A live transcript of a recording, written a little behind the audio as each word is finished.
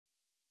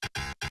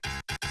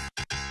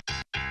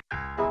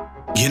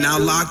You're now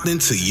locked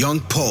into Young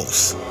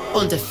Pulse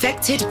on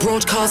Defected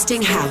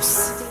Broadcasting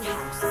House.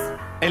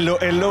 Hello,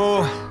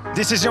 hello.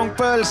 This is Young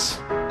Pulse,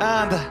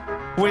 and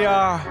we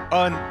are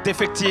on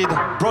Defected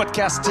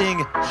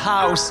Broadcasting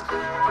House.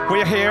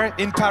 We're here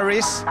in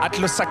Paris at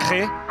Le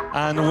Sacré,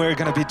 and we're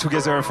gonna be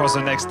together for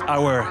the next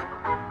hour.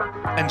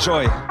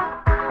 Enjoy.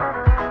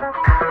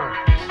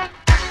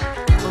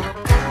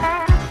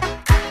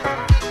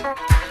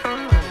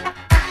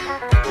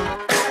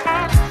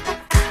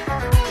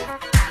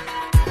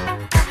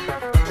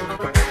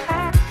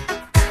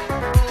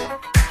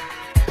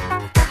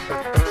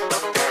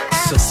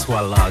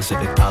 Là,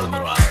 j'avais pas le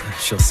moral,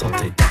 je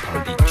sortais de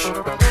Palm Beach.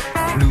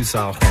 Plus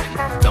en reine,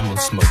 dans mon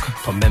smoke,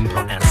 pas même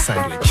pas un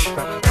sandwich.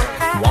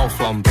 Wow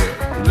flambeur,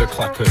 le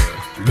claqueur,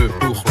 le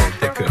bourreau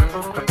des cœurs.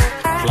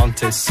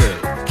 Planté seul,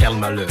 quel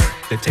malheur,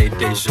 l'été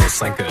déjà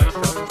 5 heures.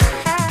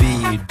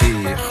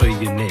 Bidé,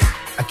 réunis,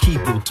 à qui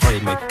voudrait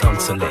me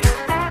consoler?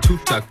 Tout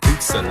à coup,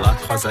 cela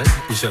croisait,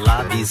 je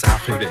la vis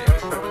arriver.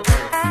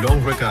 Nos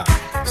regards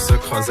se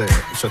croisaient,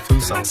 je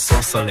fus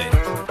ensorcelé.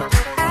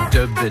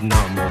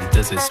 Devinant mon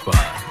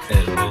désespoir,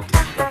 elle me dit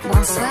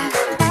bonsoir.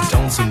 Oui,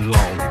 dans une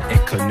langue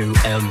inconnue,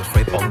 elle me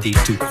répondit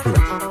tout cru.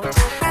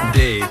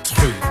 Des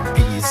trucs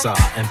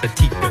bizarres, un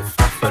petit peu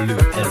farfelu,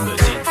 elle me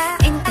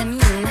dit انت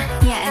مين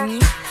يا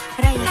امير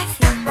رايح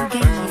فين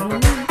وجاي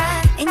منين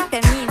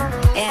انت مين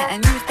يا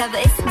امير طب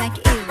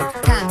اسمك ايه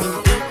وبتعمل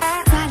ايه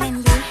فعلا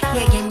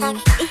ليه يا جميل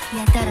ايه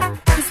يا ترى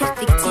خسرت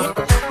كتير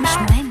مش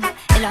مهم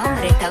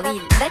العمر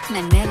طويل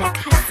بتمنى لك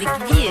حظ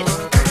كبير.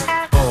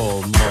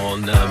 Oh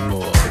mon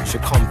amour, je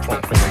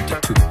comprends rien du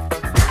tout.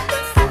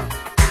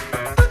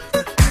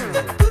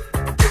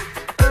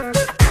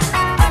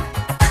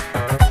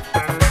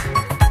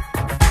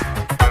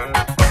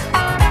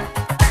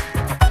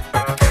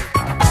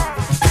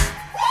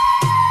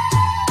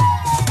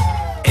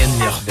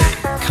 Énervé,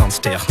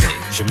 consterné,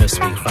 je me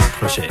suis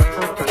rapproché.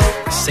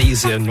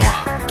 Ses yeux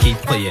noirs qui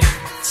brillaient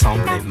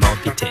semblaient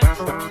m'habiter.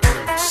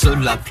 Sur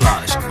la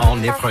plage,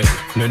 enivrés,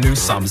 nous nous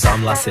sommes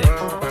enlacés.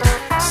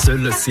 Sur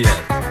le ciel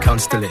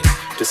constellé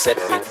de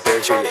cette nuit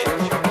de juillet.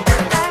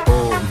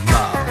 Oh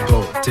ma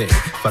beauté,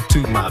 vas-tu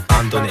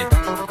m'abandonner?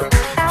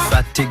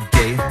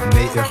 Fatigué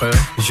mais heureux,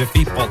 je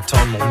vis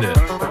pourtant mon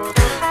heure.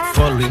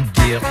 Faut lui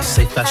dire,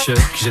 c'est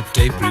fâcheux que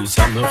j'étais plus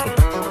amoureux.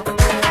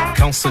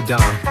 Quand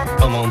soudain,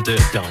 au monde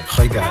dedans,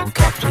 regarde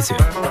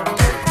capricieux.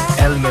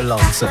 Elle me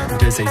lance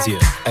de ses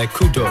yeux un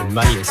coup d'eau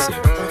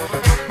maillesseux.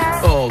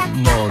 Oh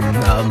mon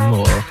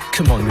amour,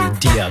 comment lui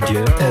dire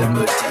adieu? Elle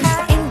me dit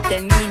انت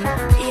مين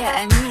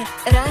يا امير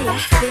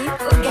رايح فين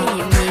وجاي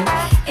منين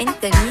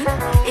انت مين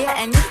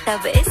يا امير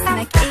طب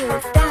اسمك ايه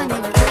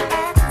وبتعمل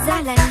ايه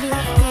زعلان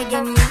ليه يا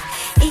جميل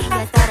ايه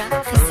يا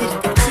ترى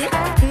خسرت كتير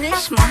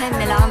مش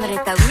مهم العمر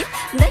طويل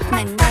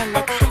بتمنى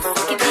لك حظ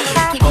كبير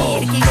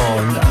كبير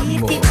كبير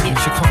كبير كبير.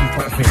 Je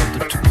comprends rien de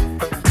tout.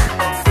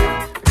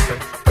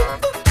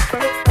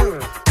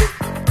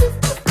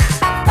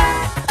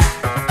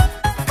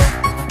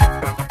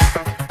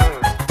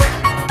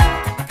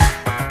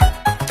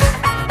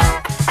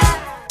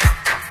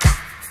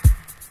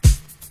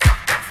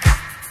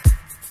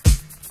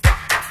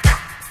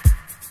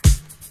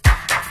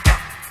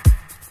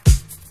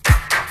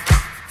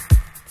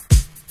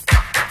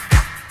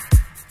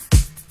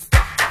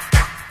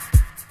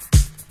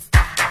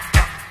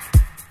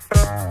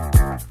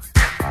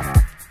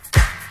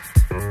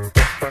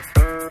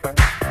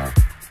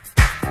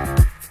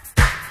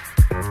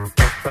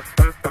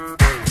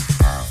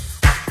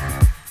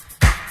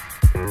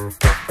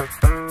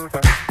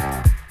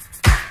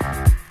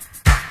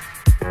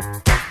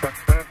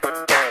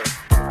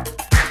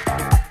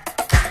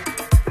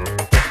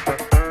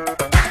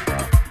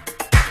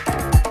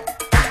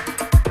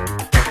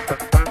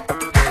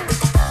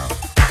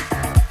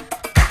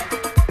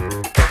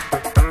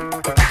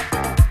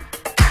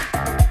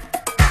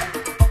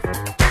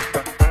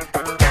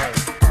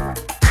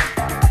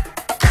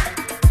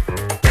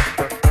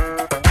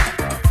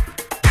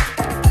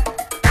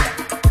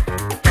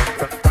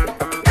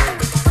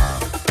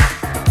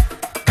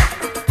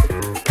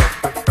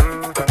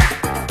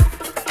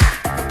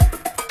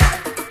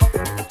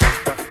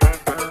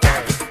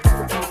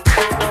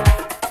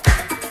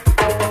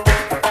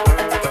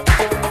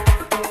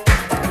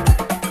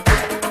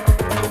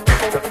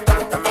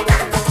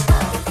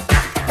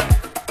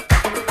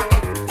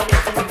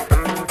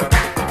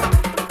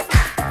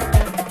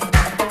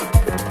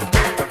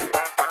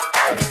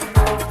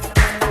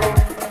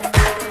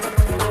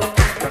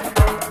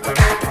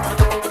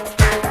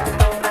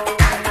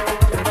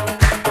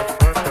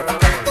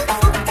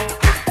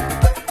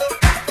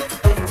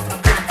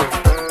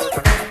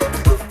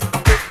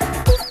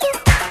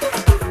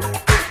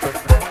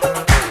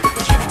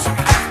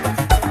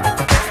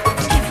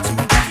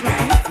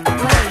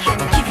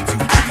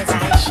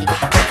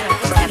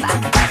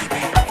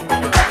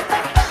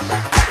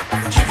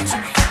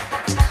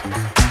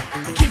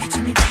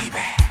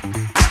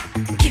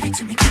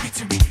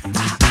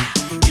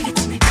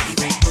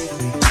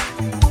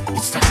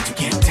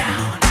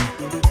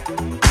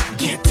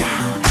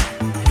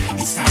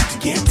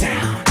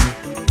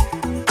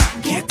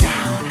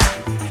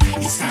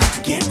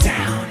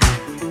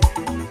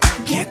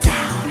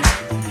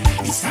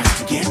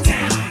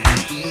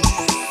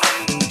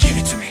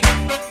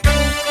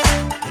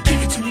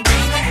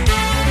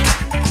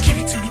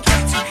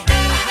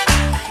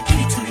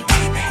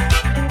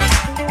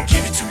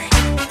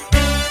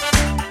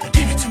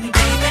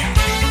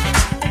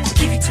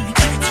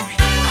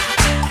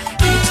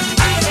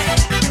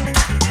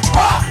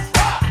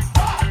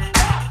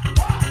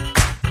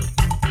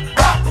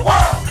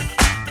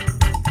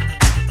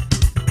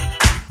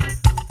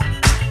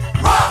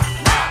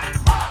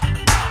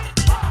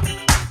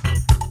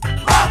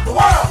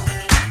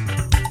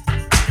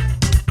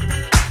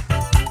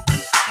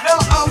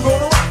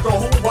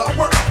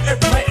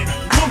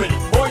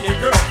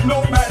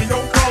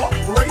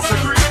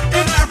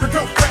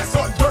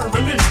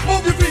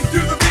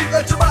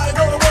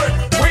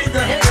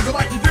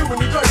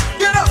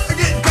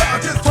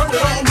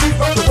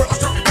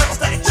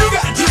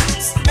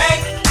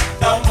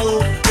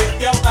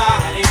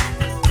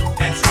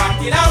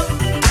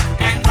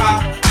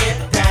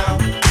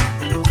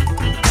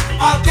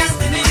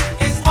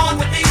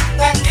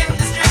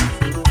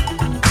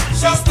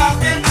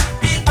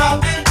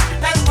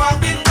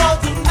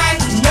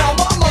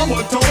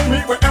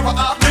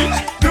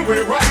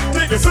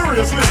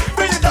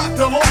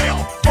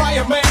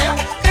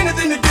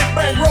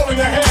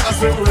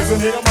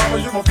 here, mama,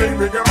 you my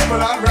favorite girl,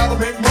 but I'd rather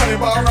make money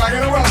by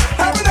rocking around.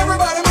 Having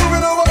everybody moving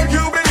over the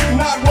QB,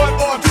 not 1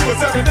 or 2 or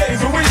 7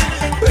 days a week.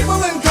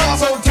 People in cars,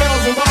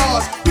 hotels, and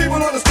bars.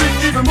 People on the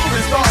street, even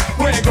movie stars.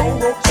 Wearing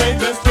gold rope chains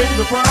and strings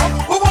of pearl.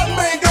 But one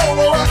main goal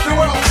will rock the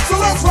world. So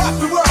let's rock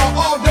the world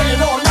all day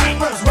and all night.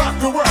 Let's rock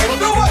the world.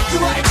 Do what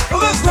you like.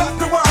 Let's rock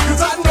the world, cause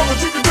I know that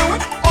you can do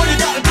it. All you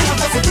gotta do is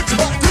just put your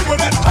butt to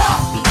it. Let's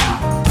rock.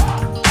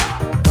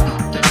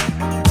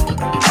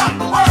 Rock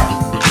the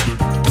world.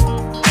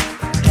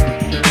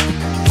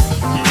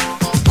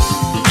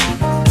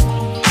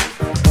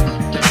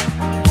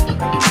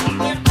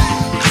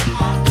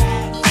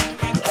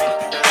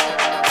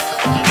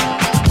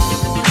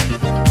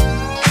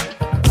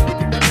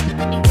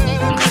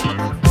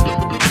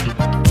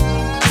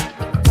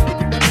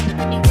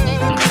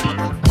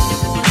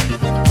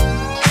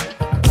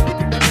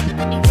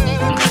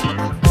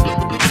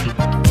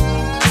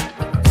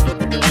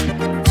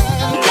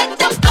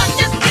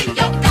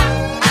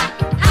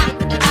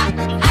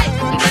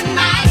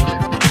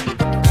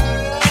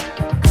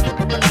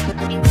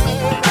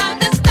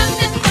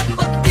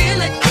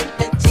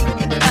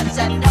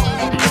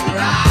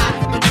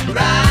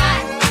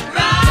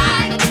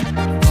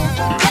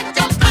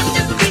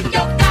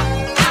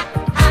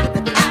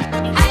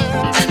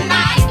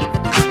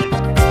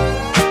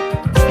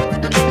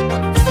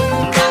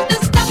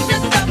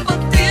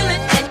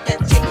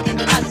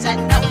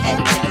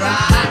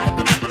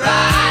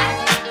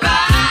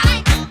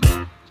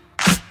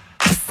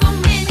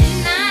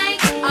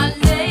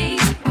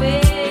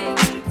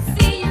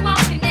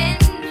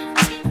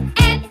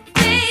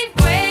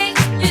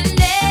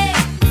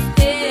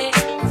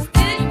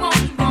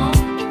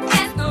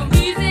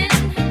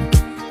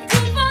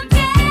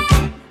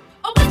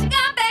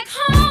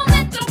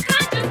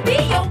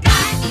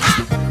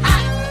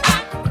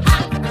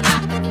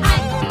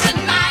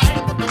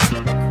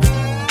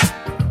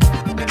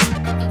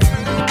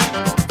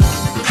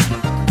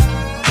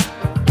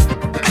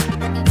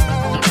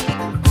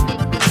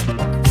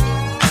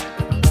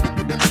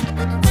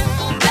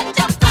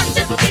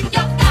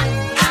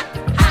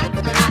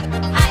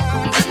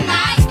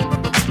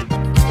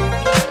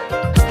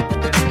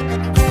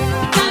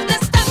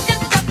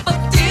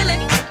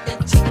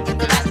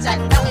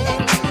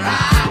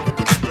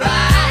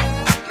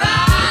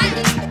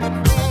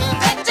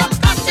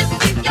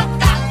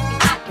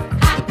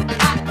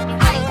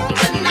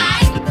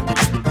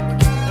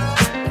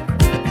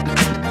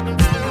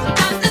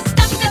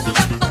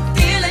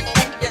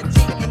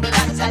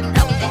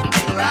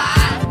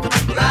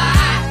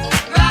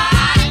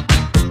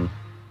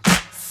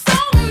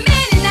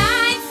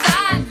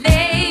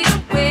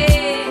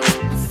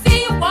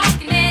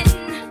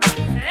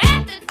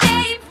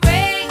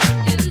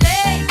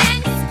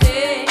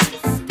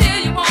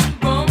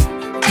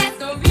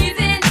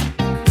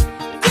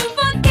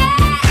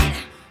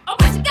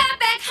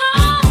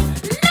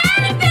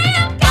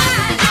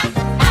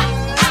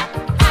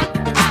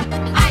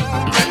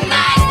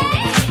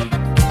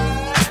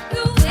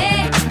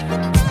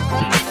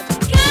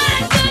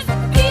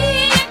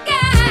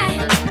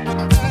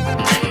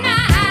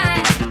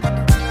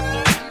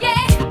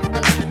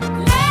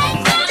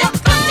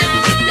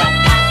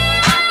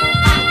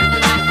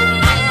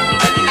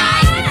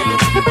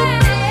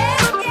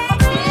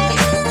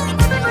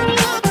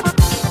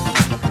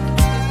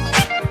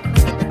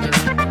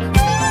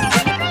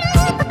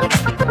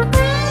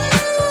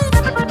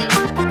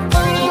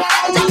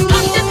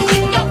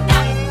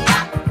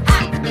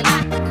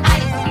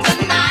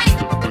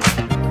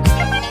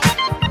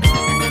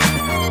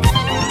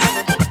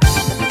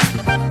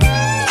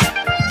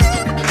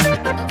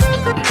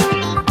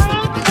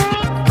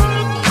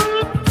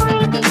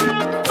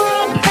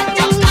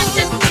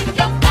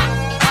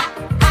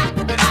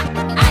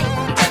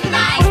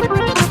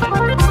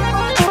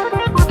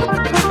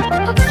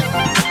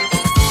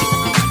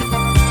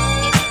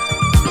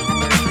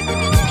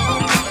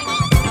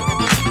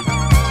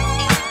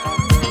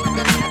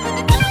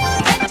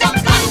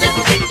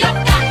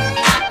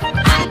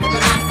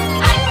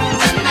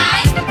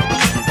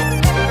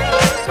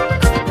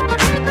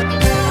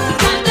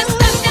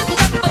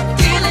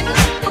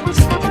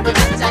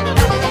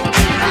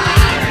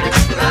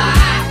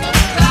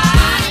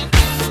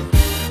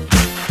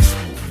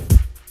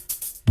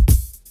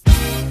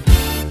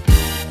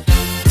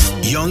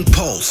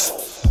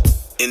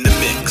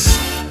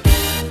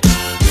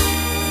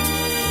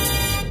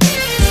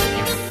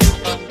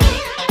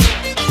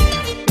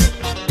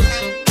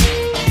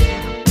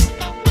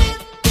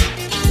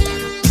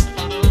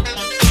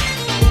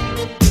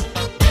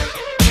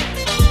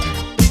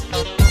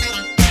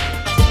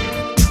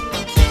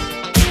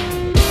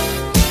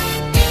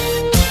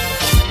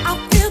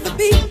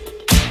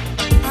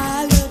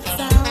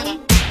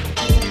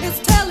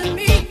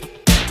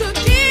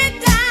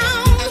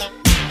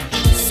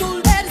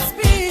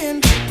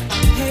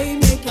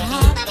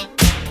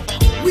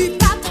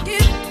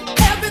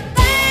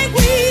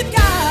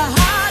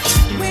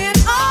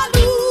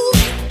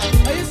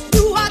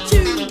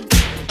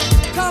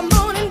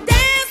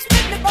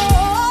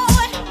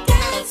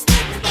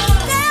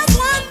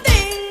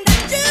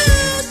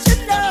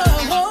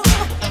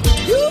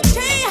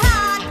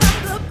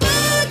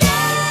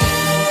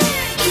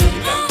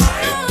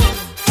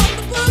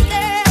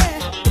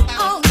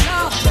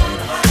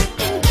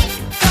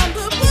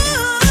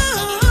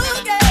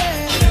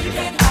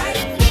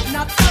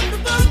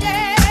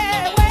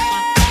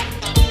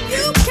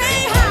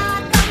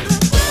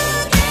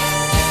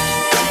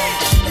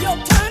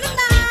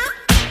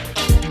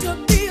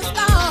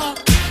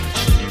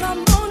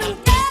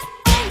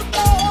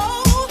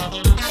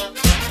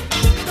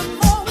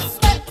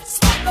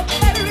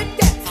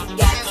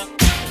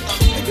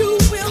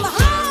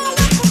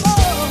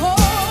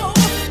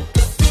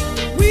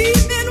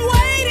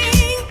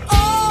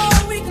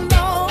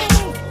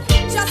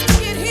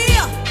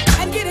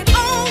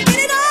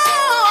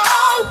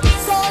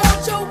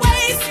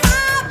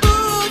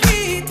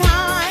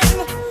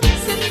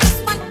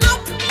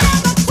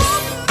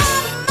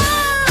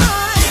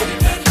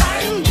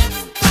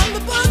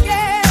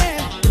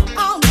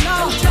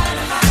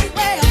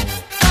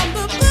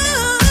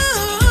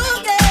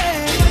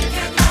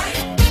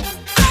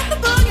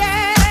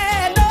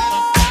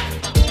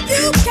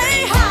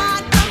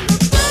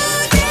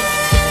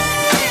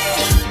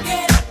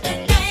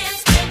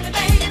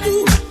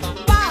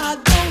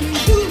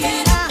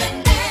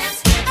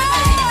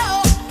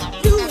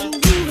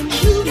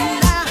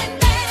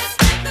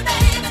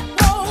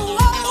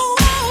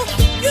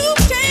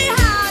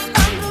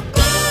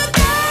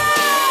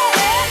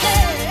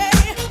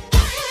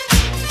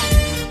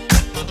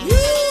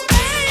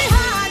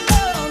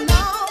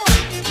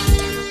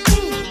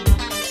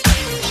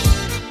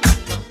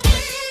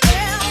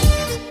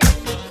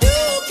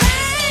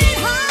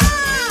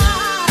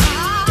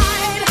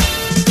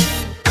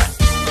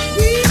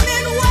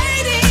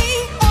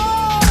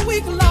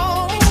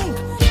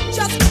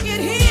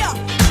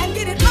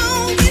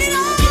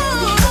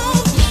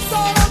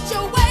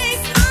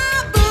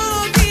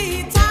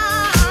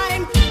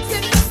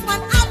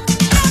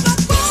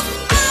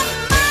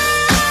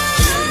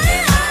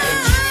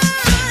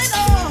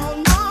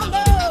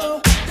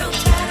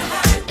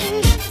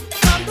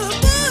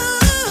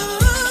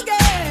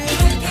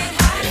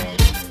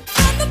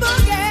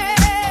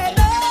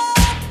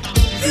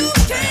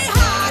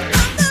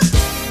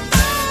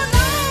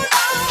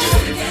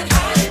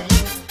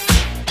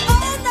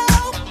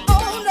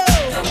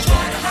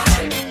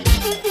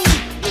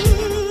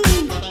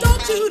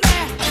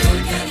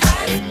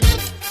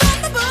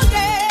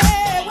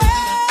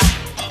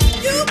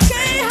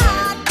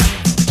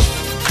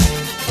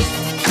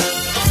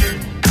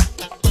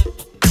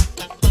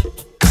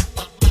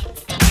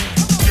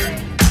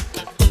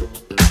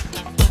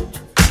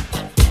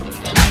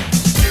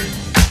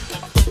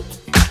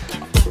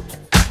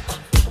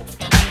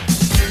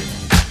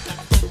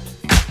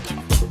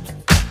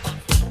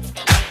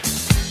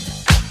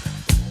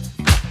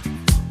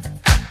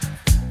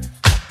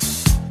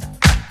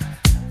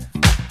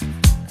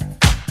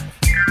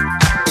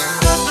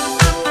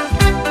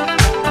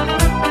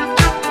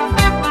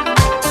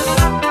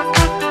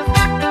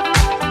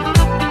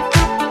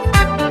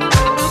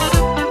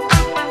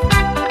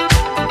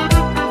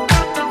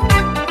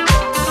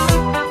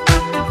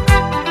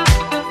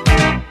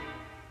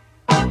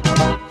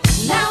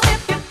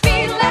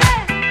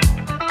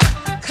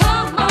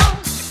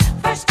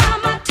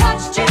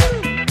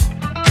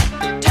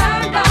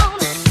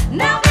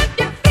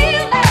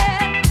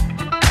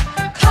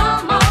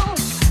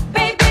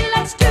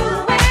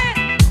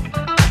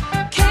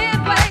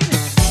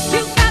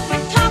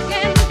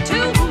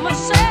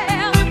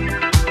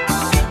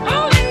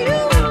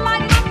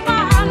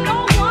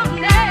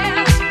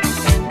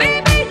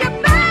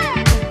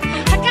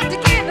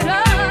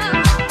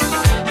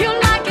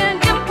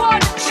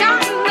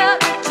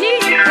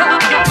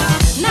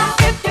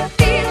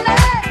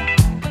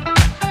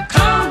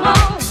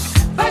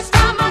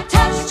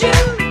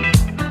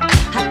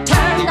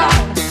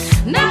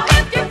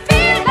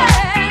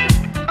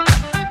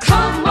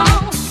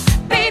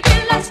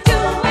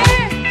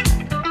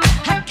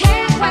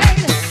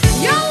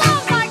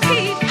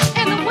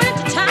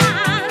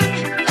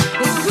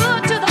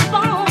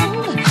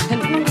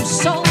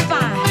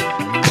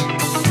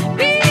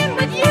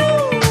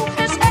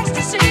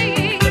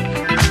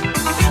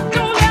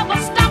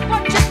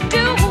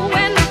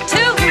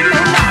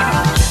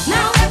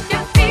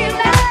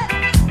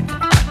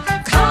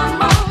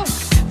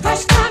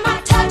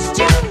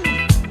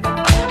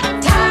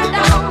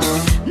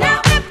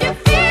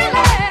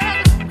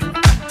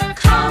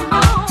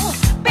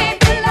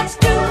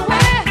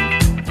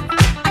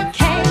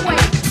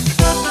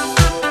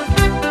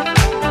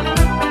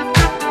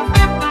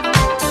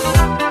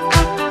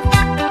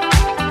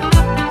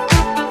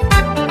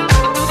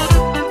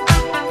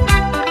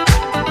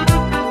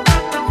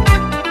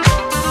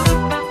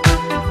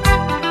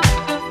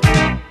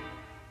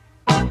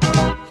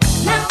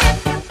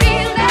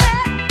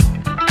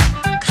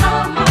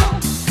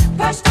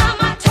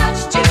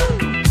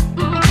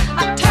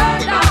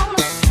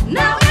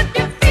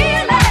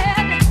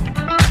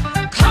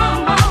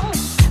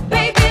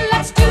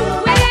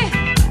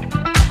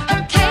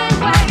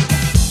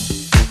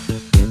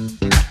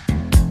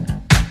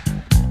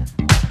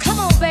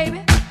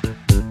 baby.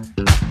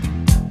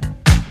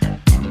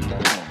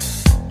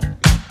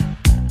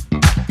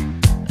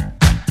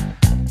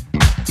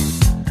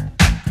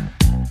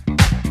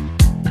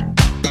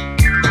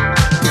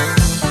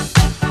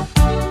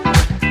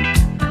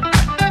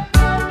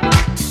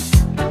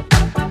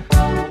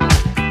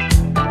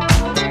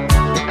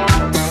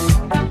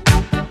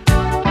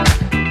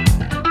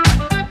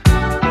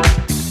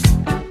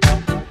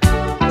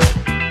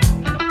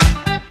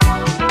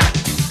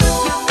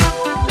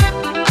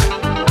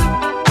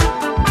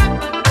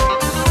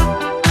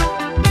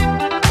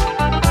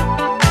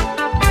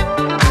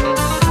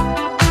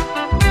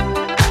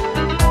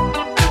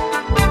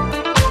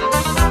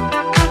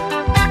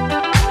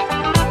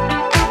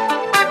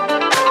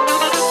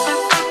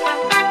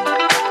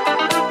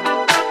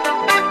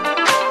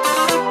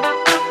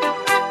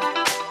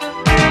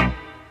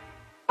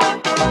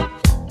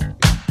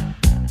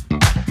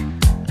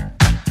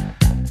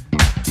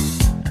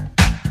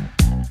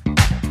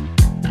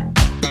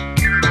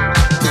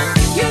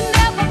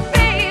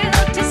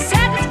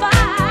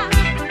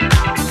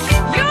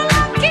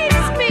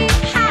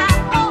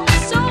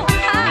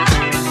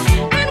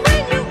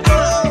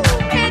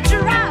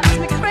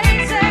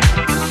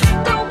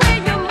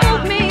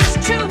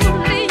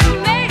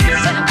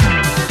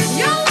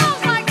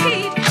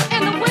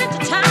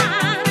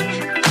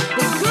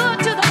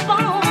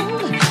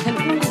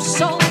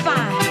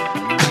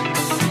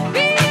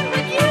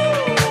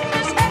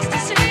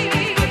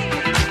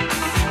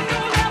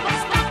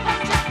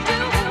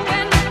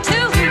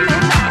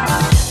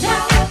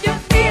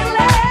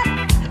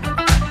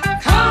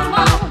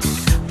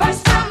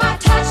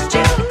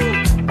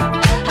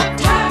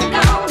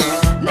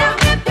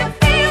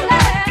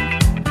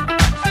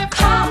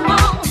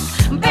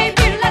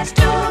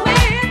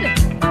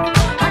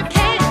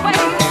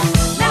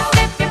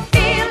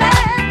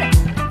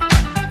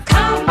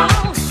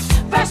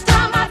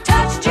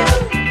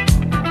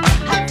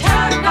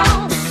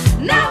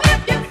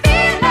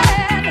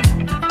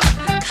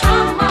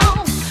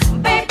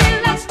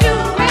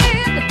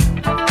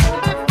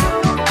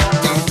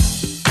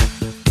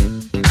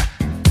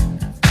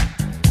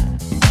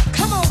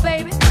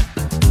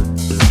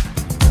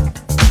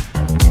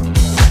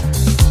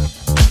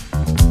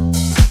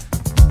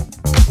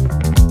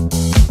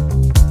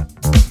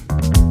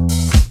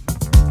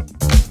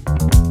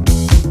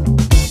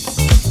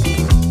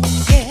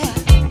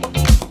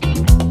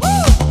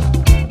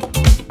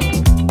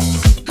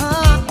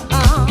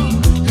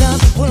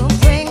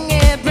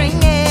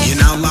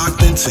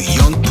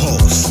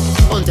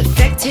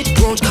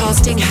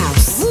 Broadcasting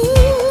House.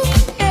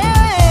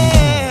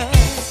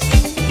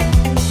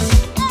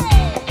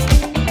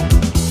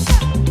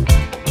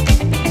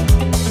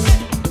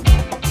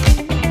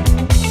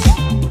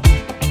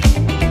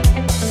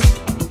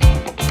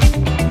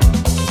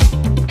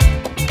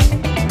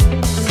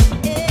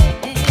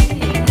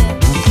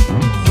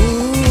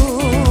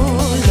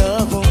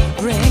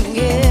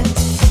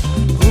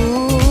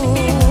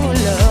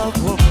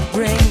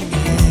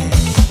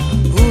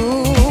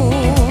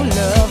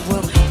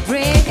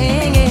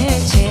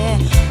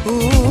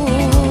 Ooh.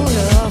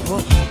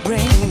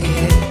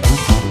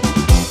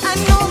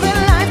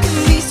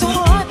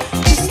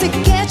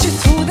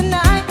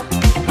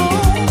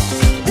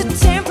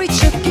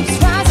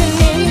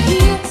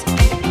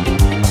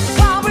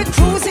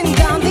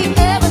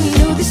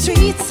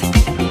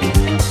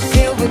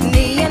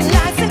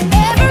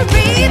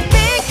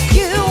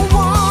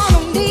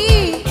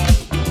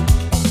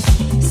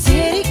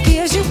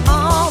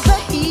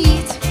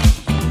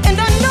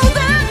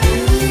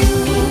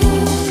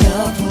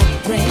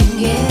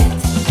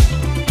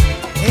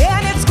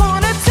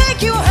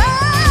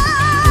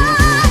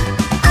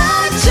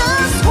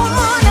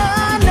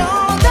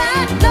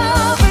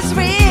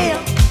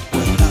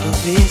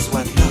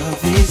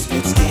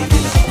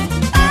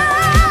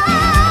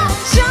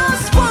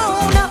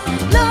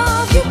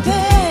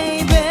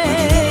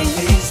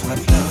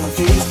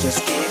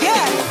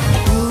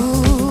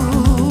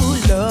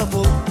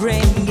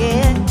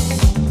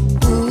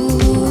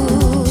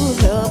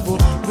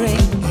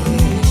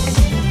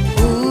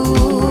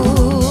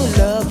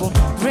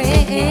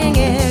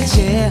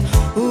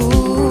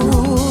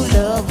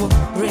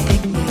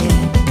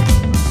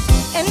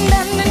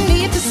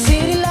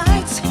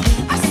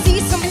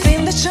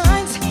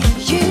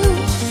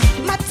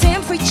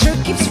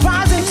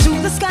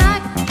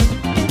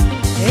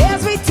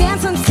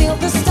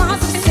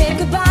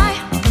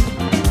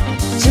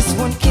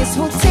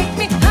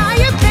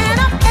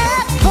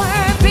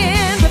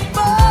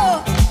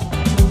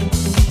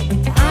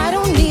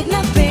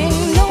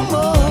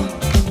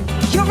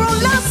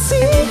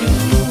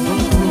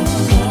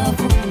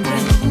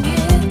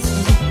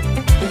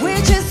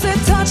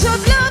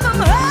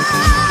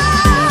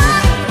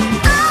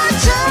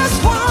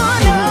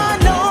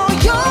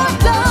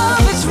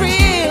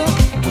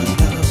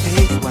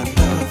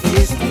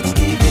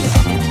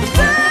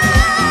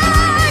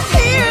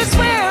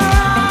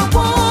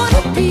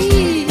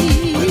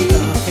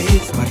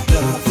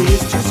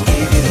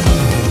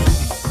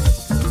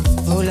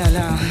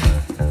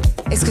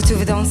 que tu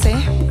veux danser?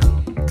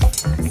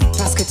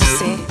 Parce que tu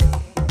sais,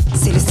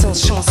 c'est les seules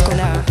chances qu'on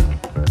a.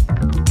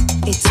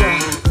 Et toi,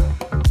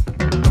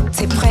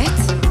 t'es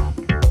prête?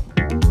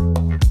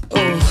 Oh,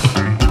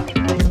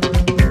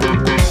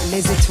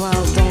 les étoiles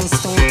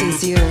dansent dans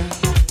tes yeux.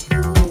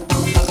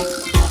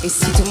 Et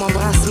si tu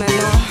m'embrasses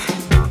maintenant,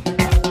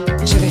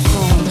 je vais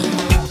fondre.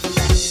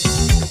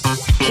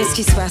 Qu'est-ce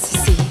qui se passe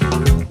ici?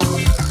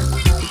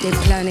 Des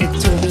planètes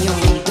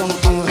tourbillonnent dans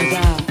ton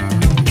regard.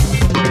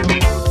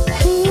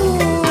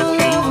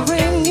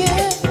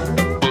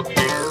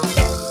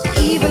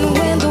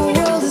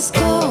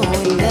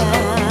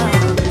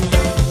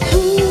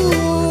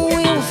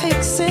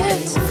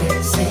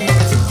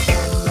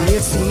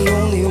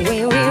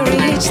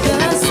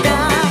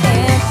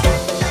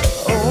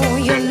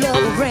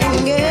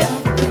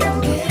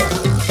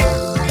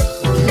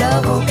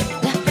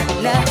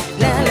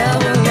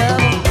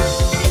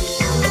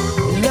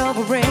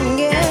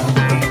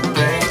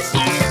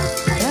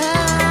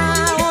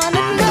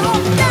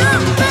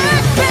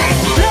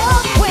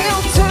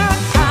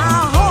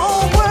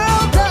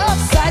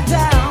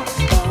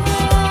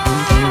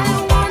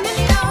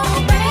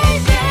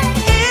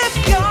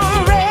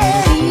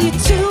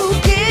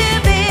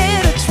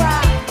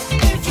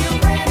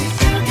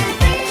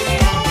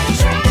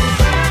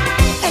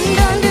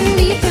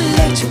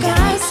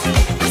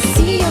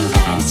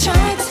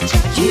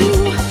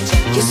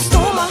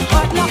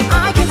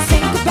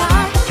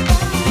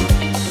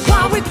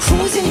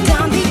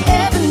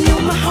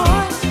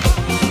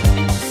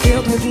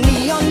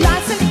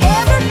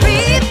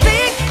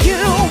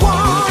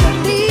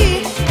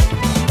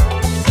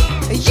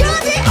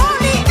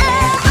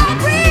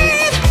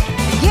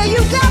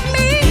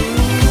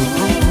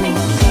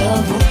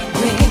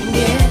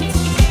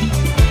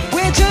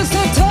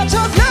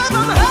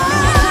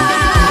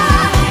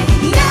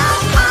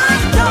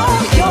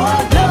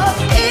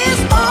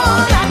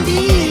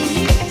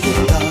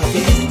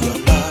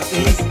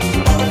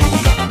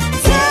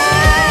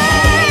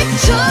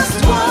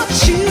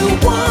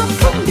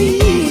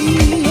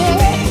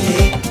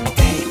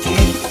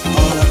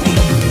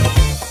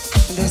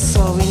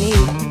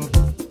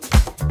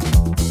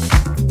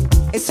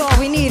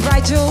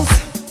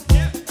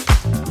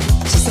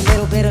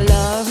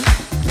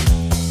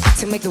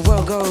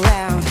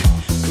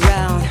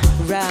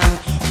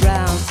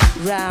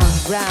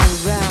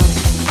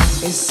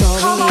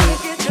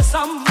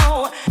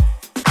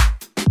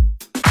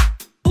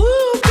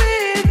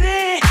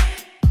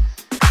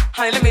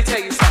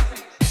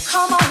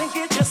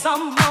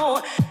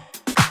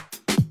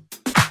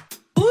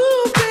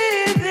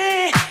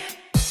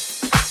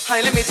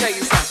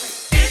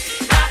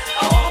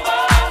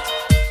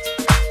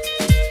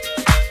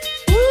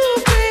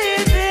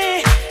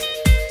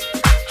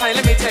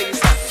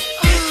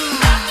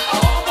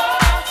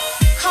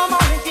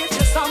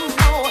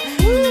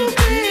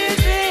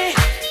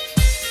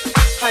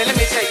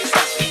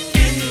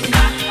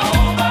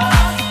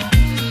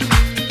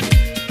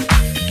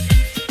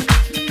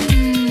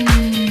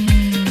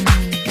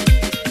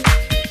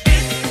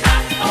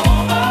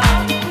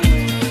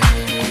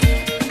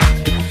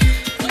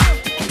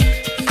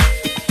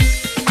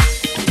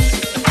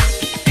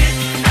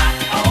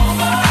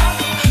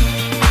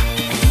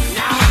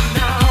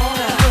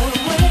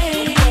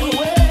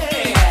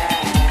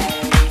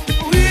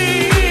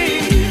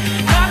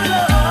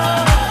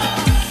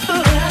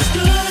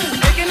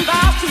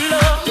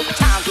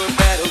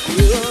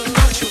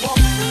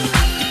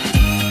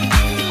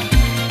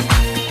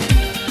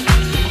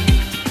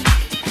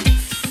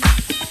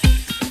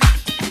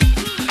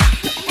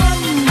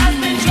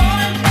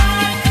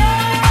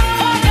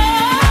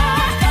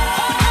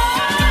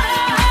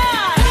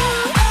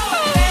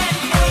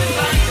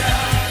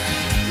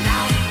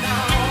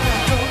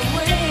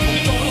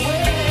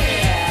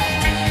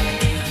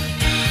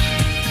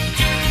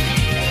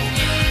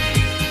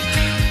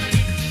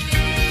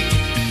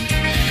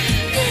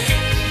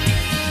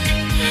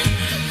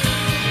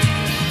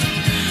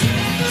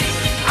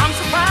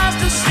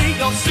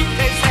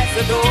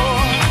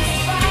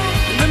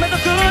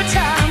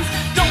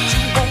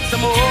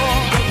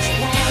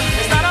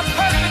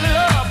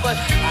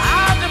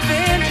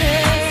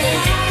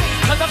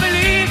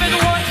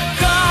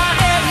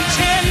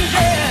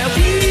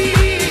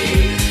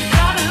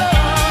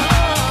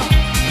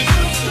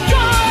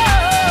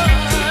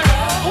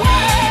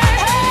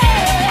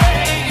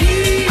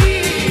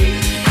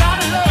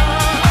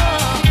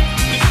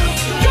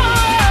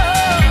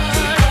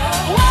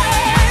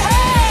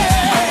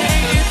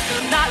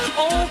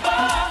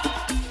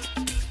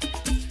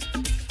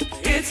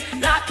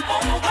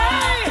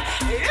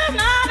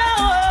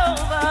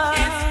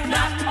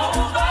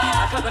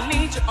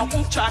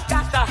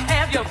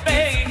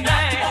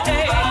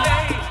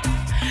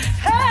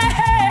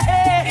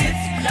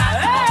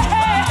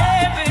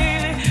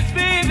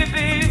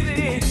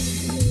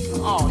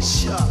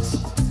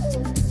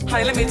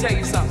 Hey, let me tell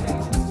you something.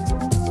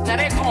 Now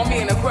they call me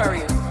an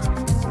Aquarius.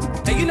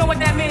 And you know what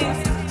that means?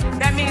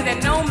 That means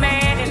that no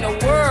man in the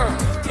world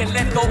can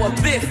let go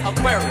of this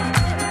Aquarius.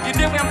 You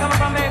dig where I'm coming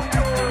from, baby?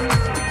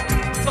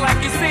 So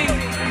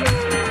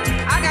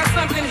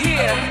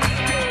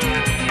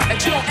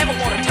that you don't ever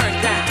want to turn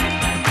down.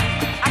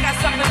 I got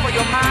something for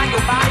your mind,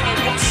 your body,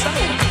 and your soul.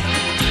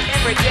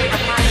 Every day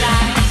of my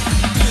life.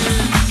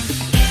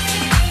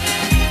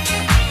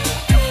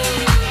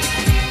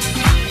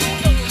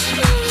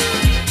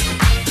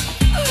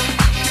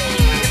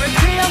 Every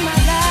day of my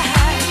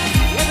life.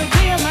 Every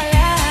day of my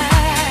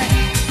life.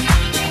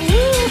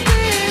 Ooh,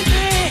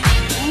 baby.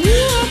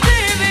 Ooh,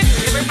 baby.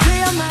 Every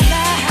day of my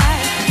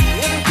life.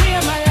 Every day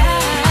of my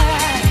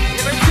life.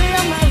 Every day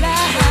of my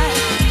life.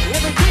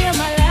 Every day of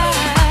my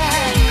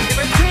life.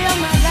 Every day of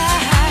my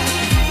life.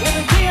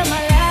 Every day of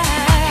my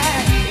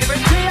life. Every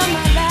day of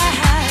my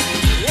life.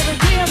 Every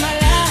day of my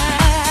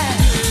life.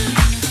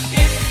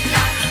 It's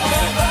not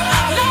over.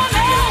 No,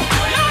 no,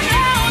 no,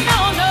 no, no,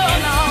 no,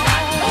 no.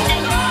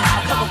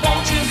 Cause I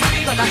want you,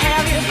 cause I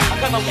have you,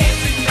 cause I want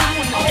you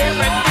doing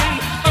everything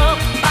of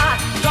my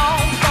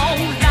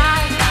doggone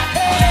life.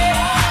 Hey,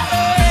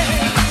 hey.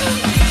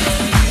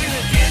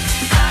 It's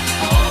not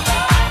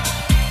over.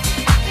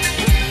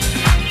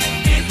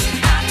 It's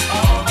not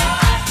over.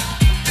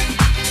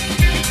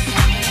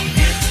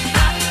 It's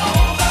not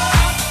over.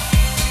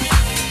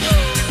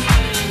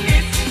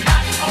 It's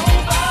not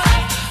over.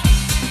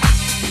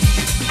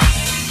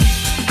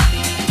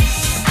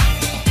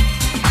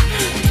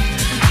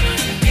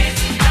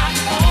 It's not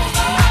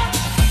over.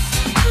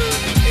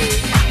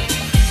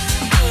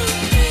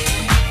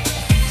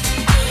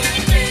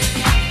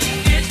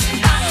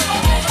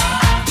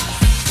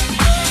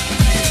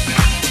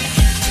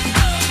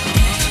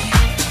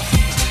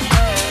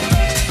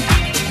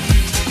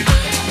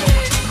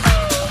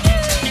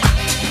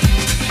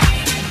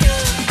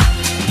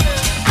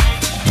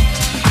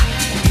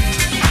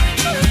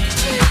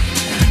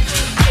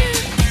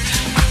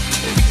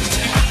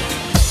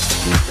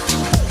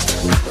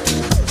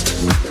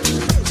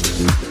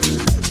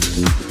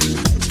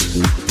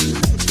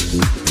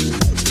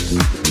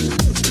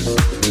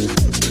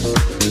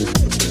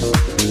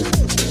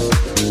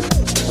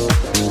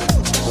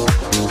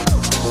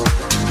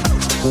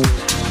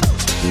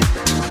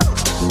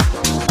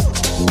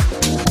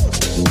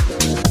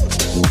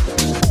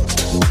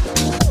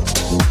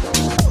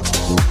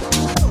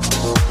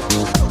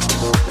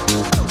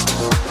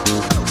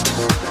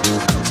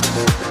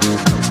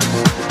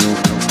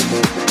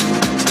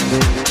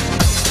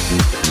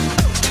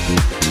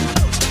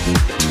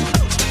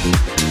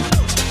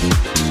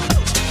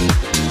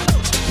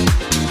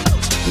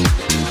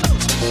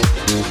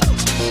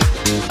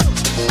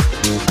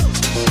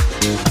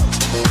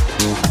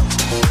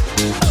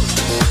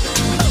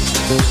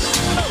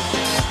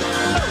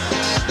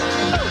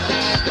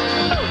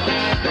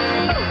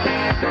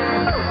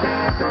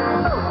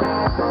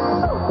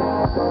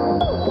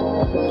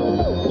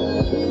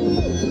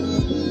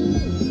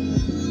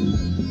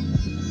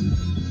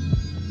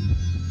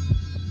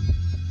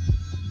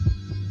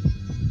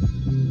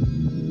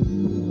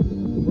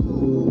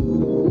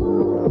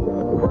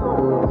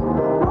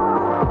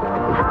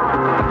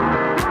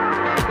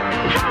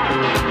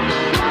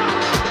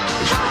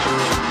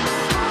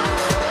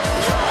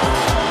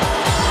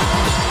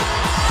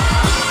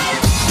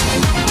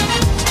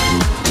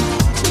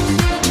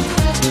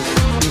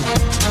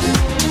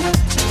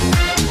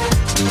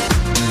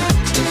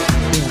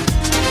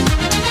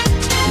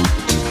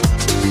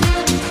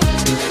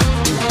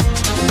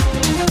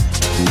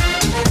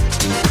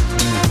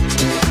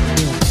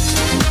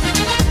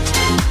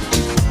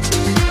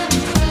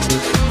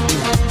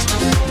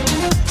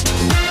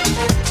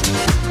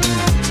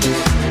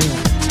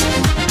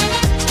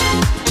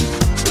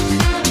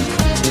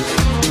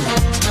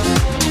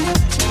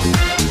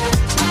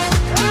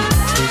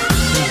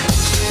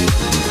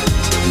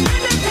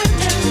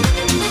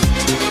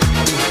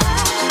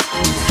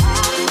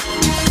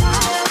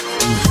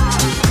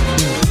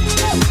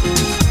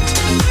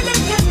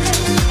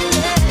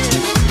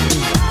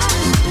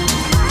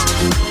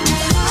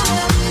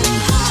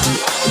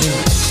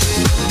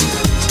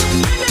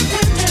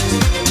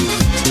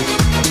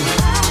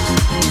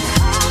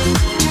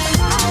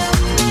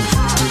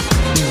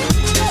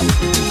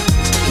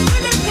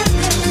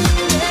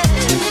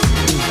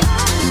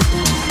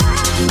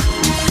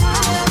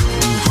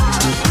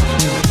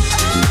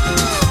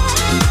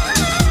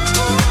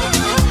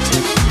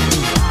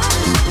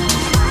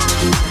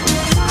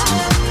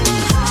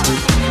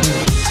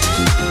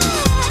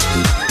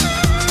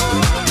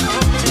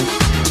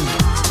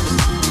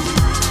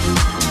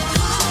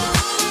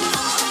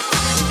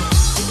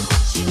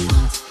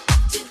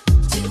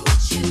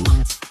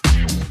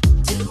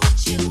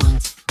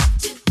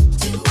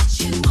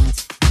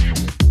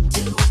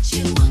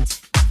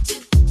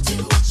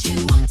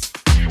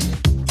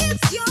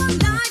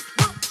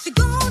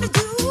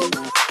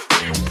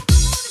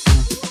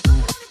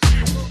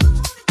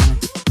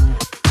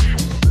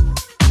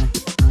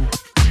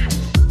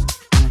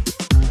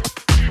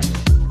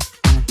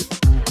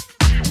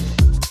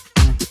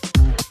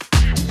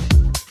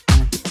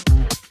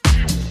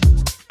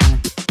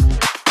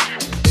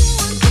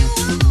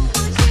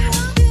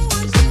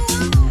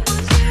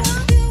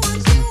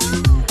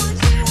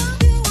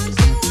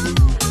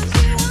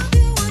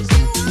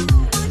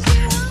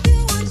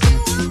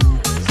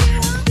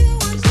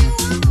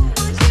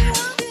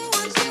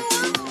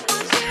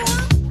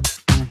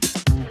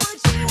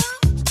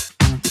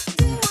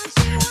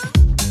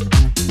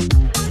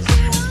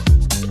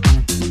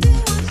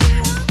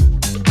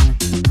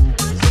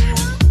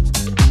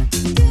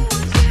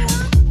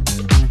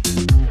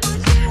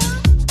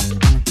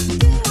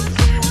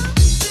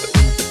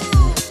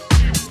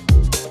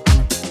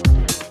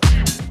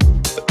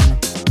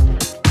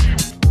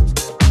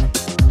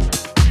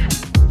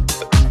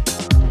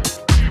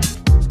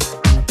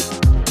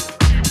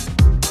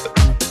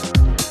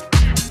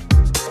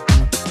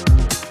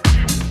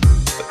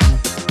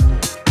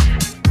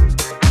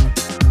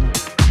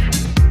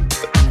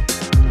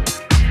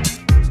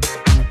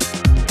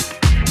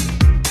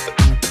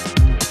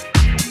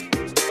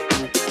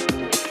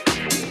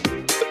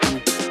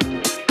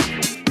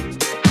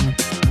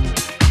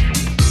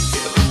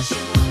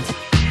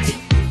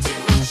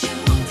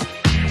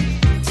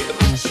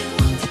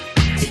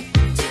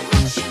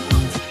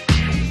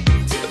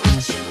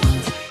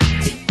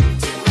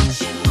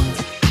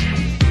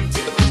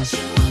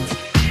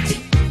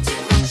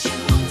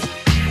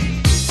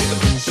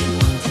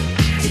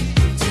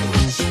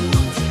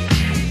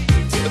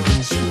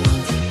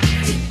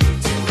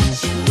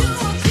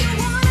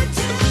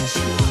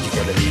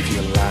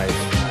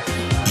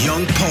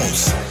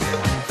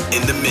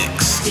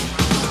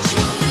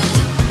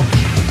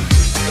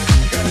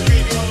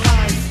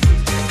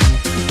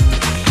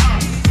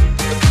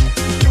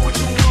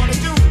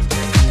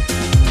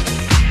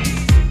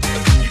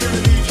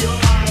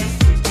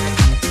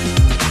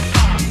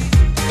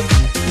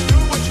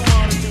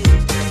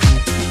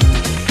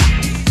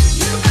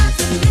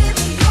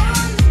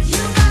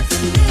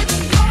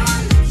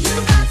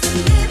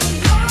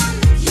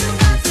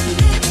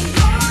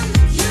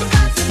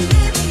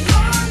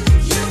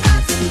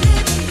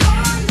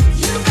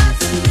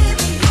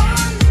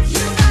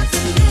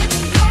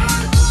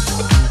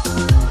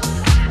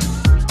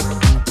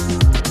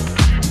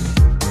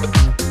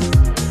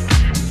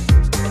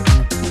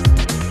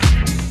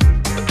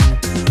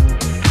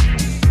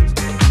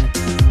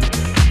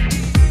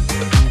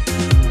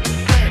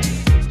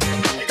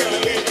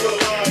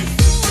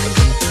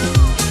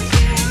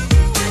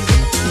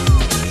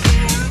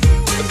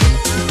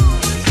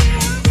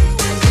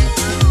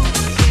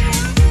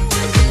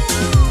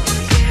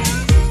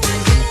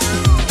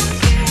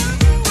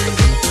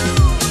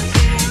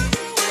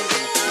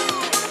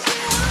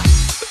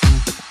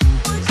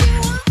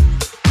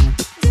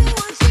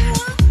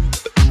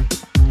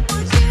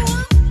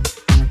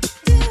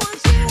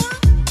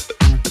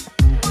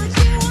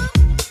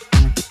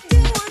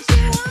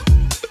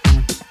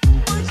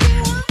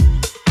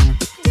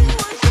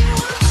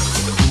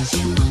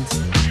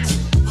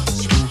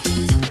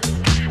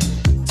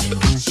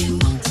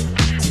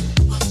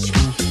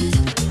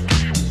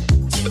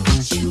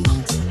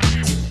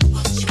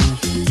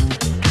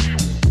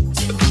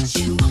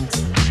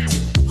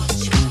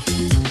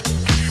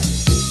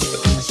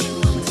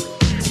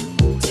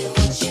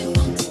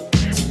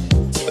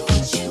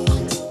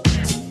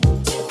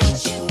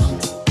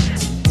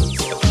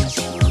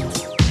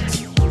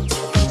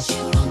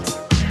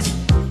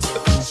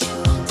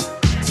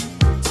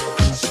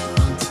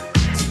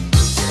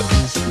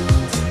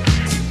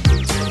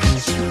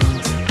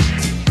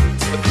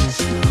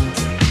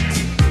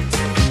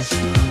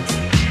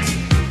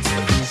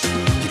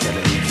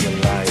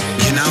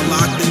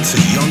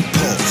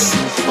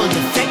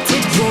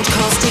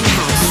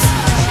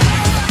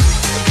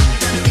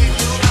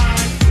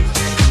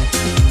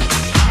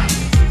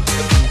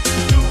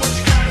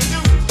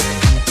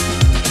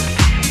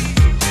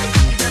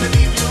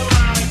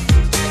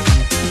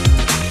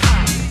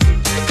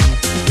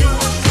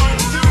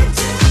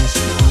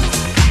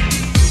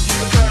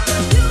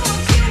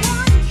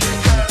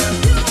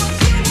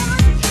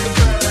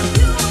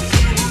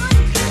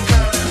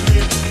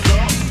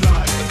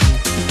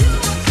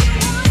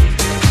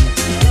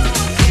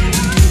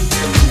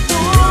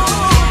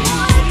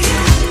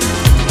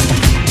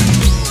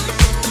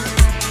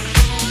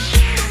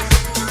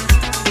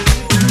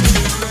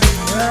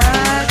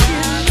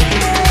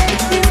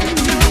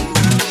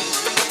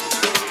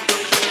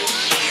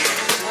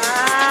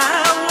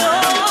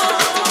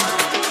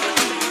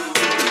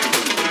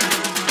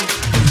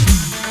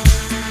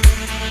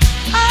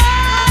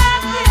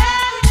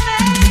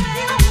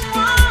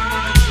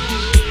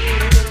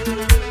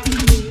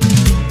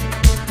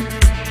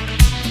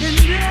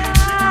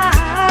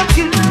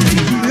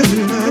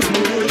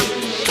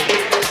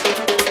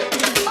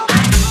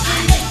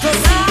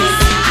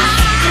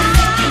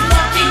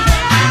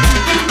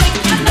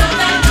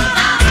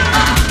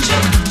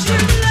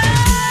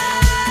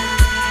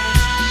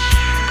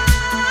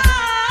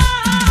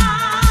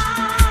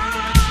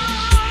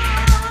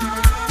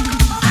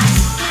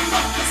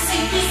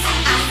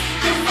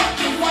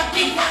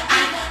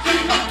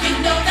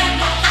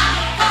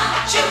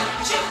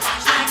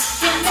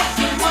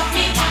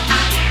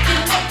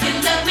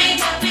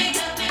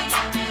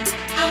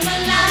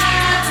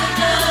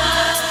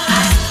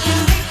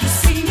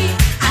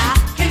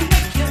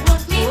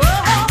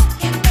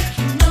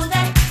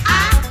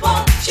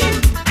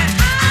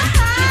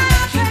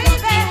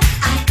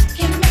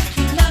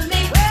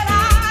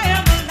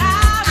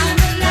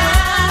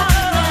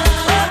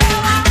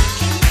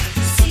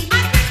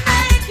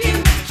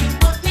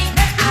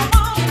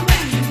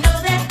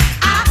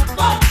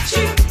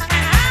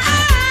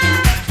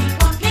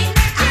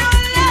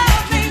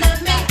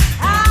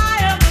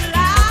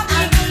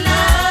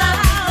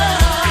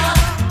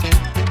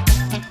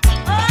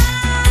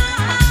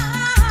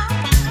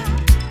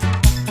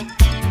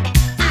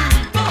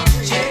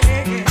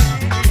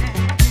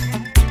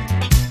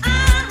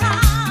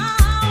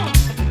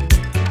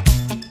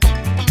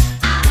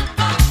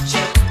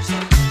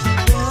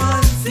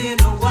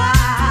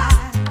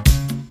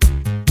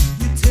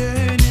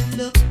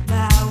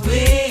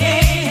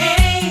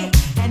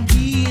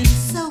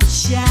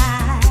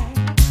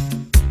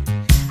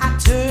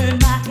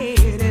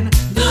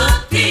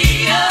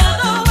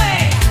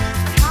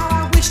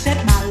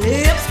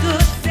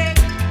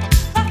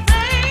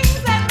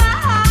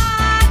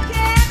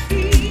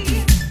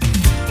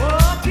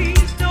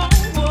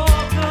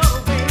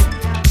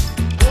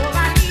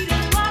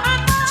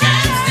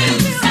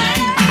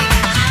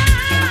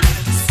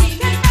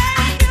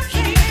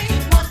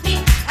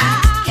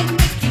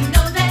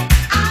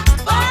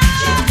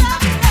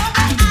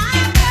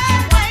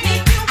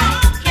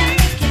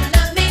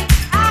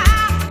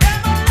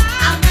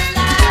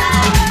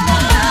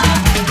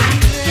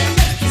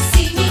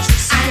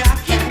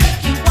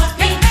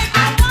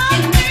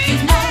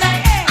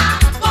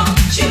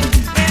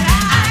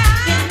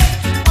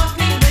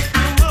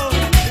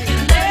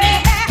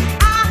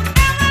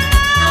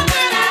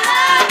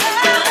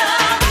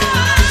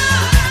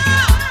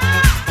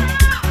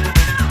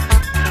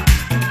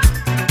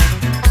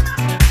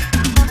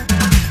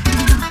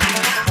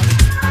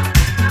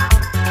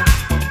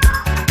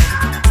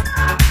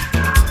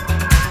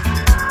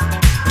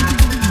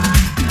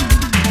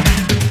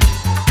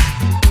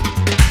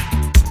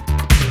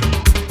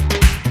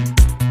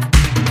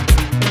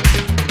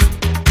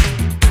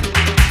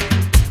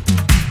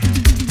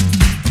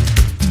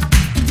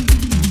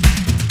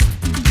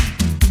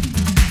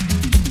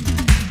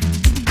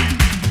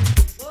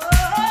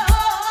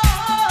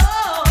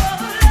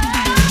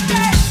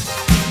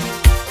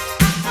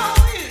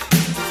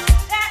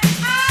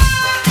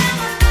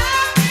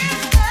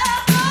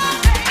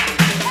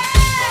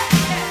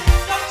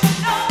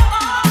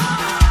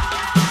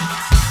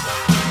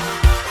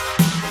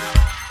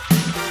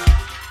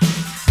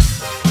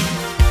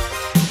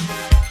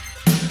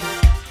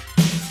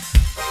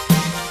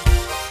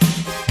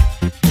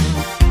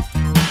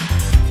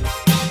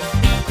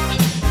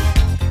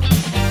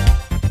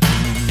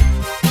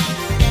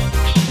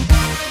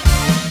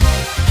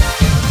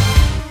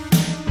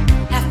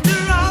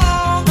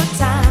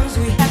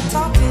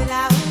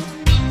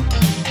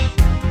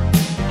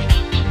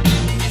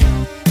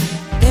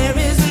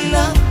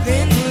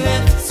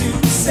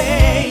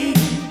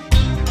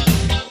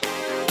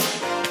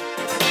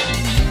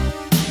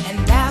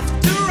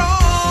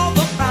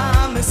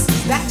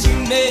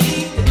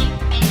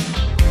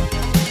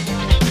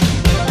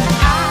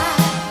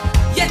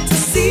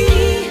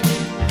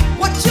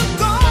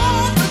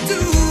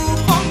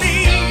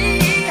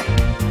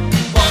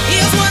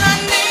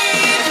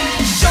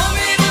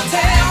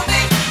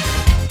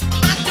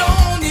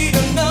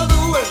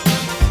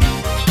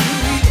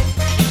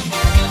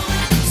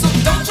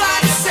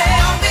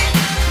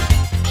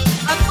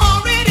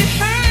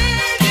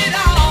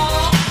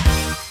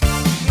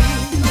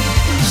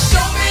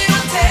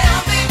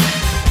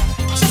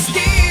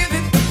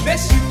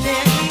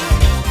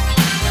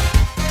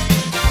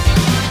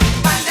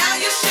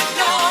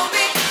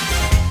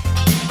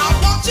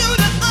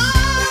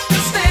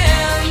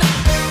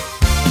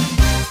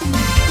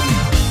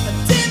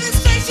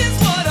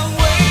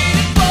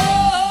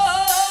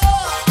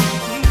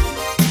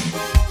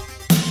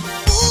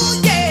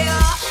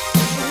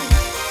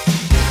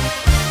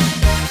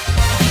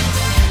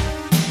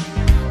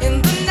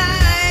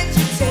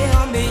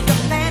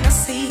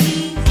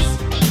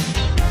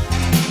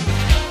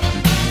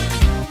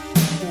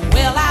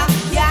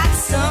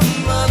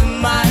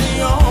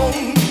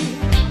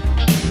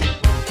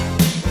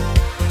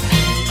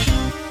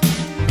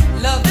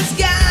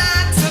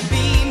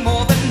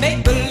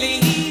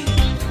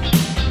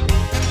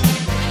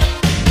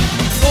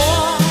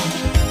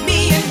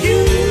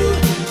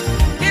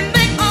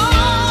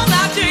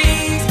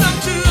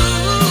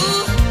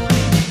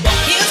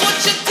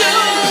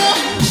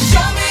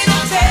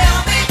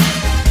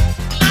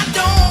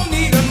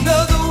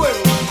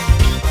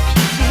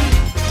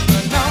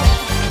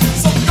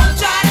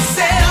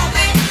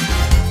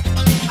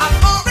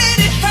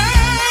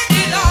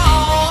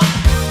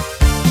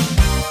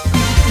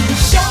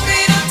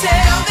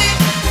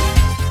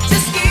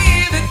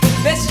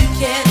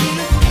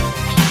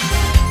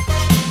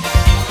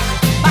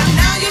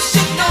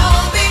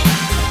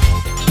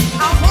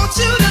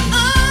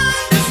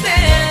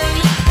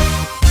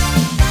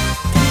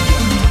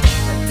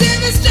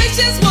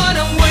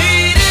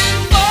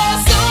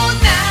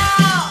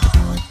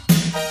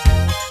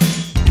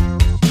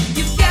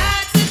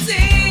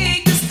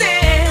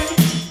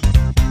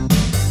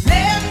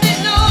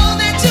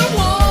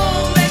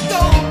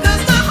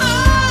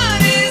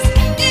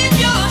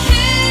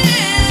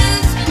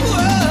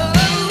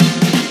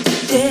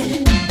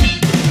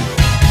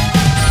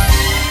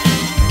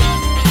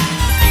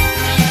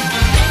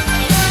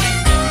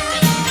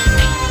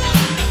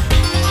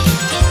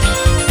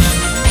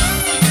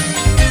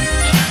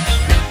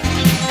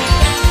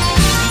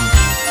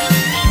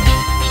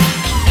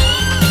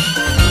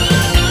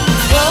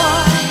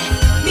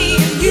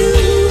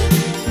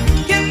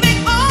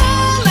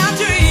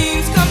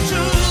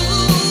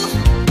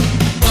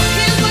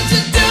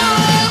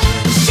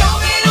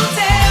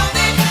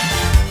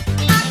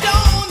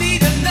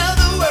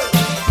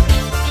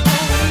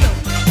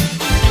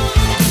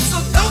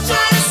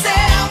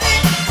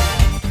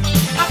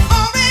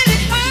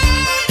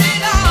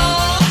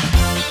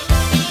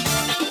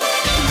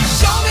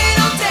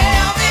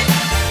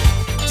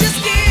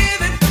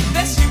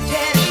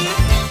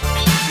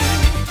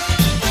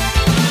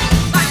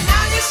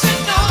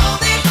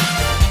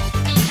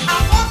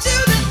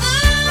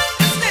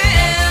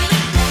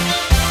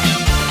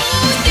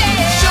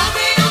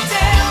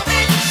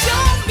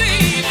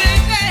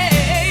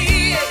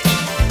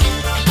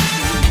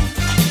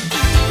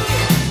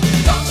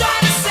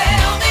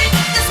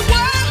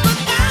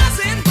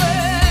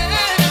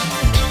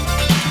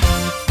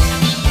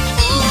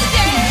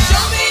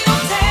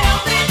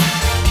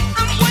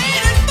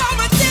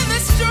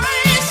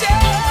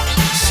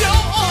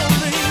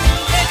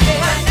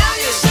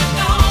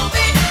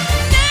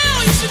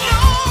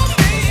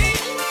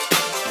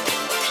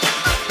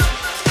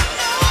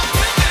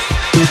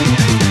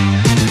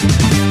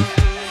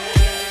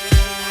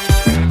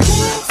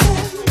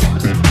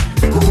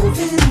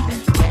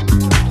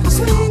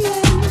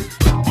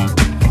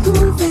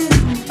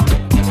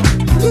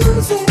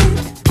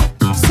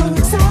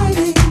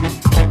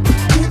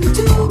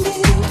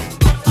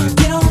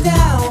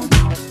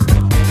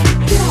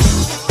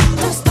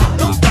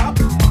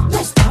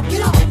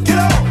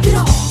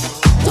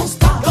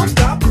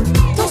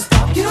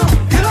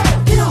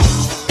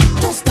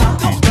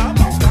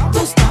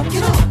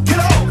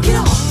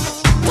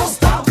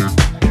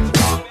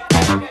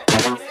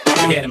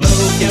 Get a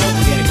move, yo,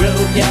 get a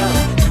groove, yo.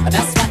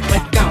 That's what we're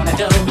gonna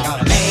do. We're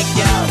gonna make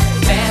yo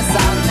dance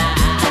all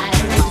night.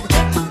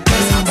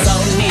 This song so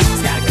neat,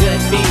 it's got a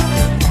good beat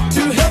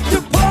to help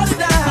you party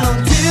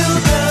down till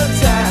the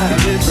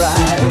time is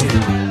right.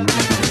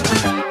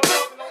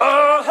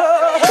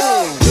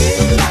 We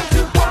like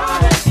to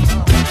party.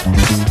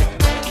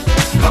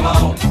 Come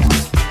on.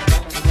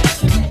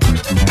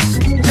 Let's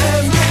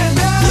get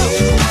down.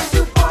 We like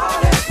to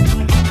party.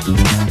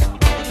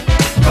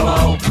 Come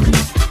on.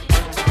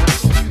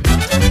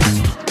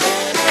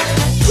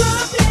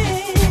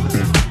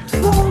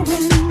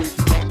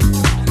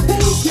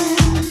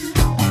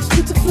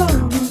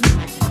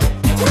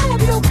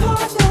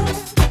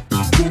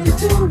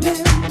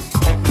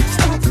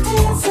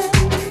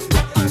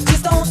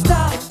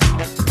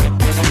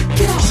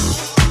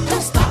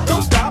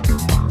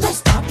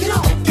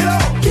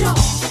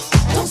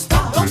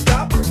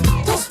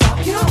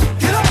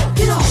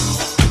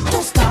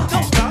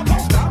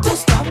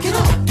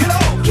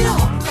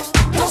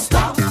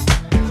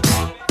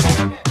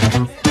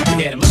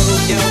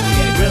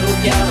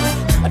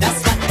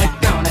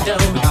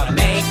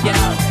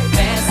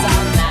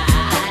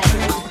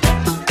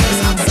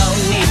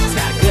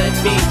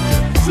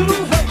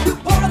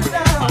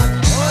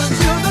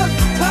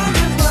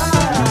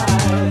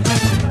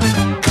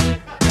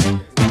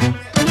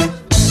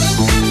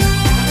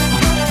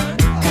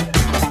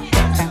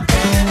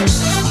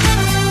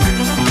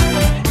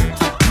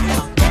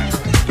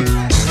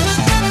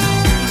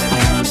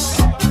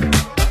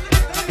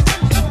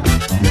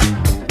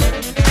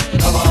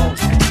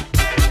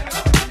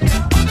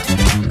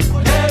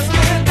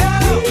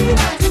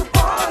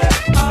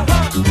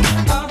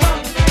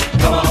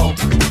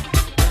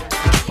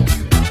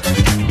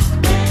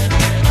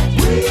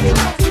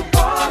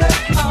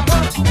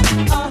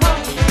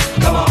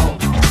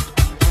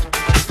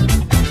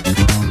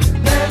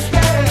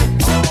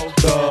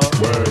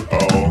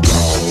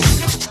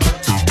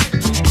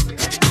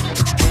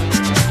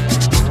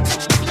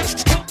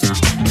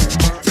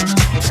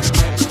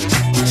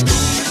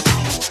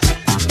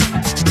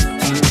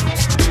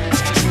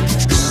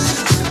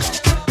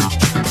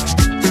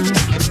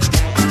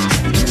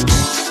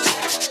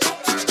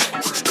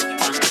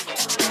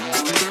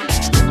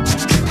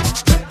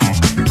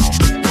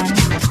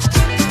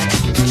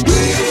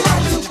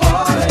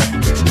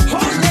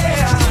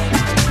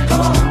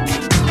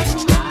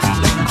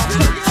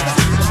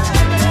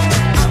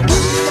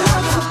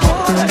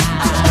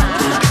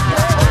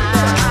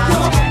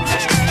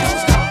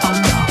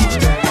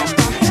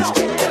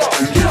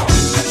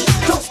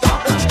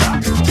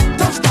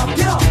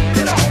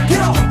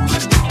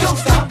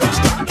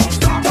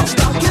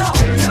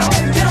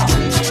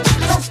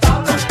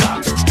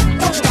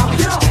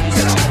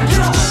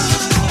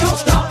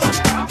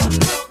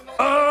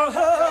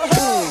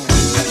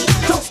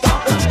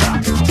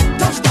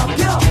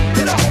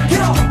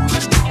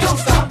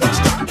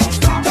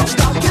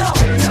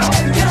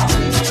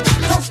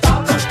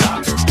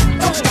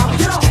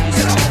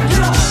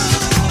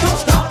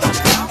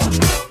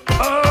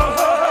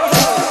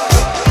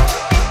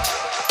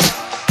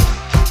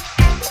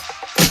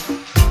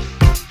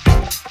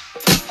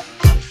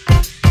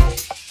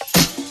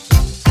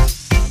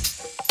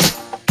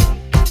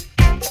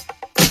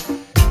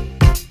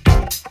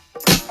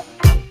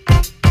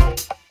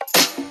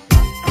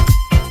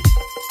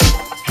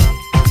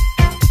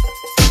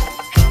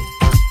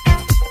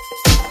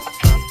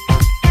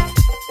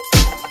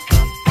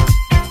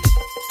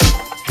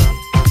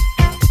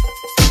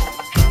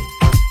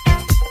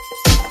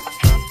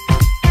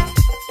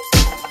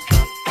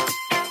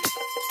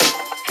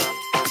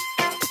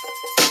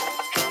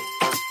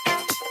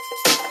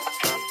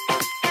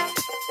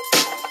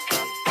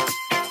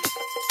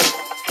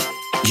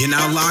 You're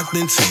now locked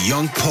into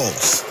Young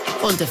Pulse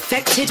on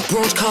Defected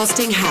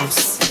Broadcasting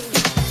House.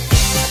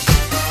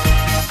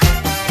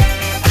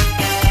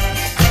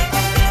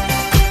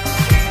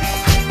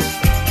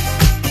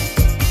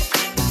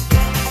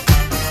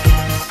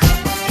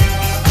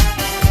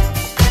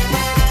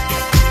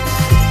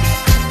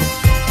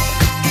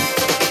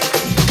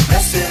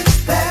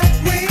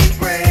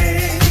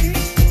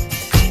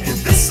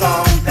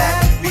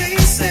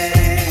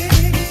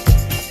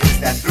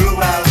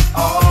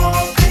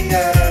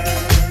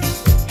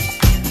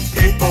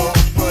 People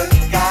put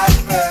God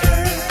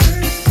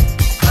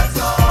first.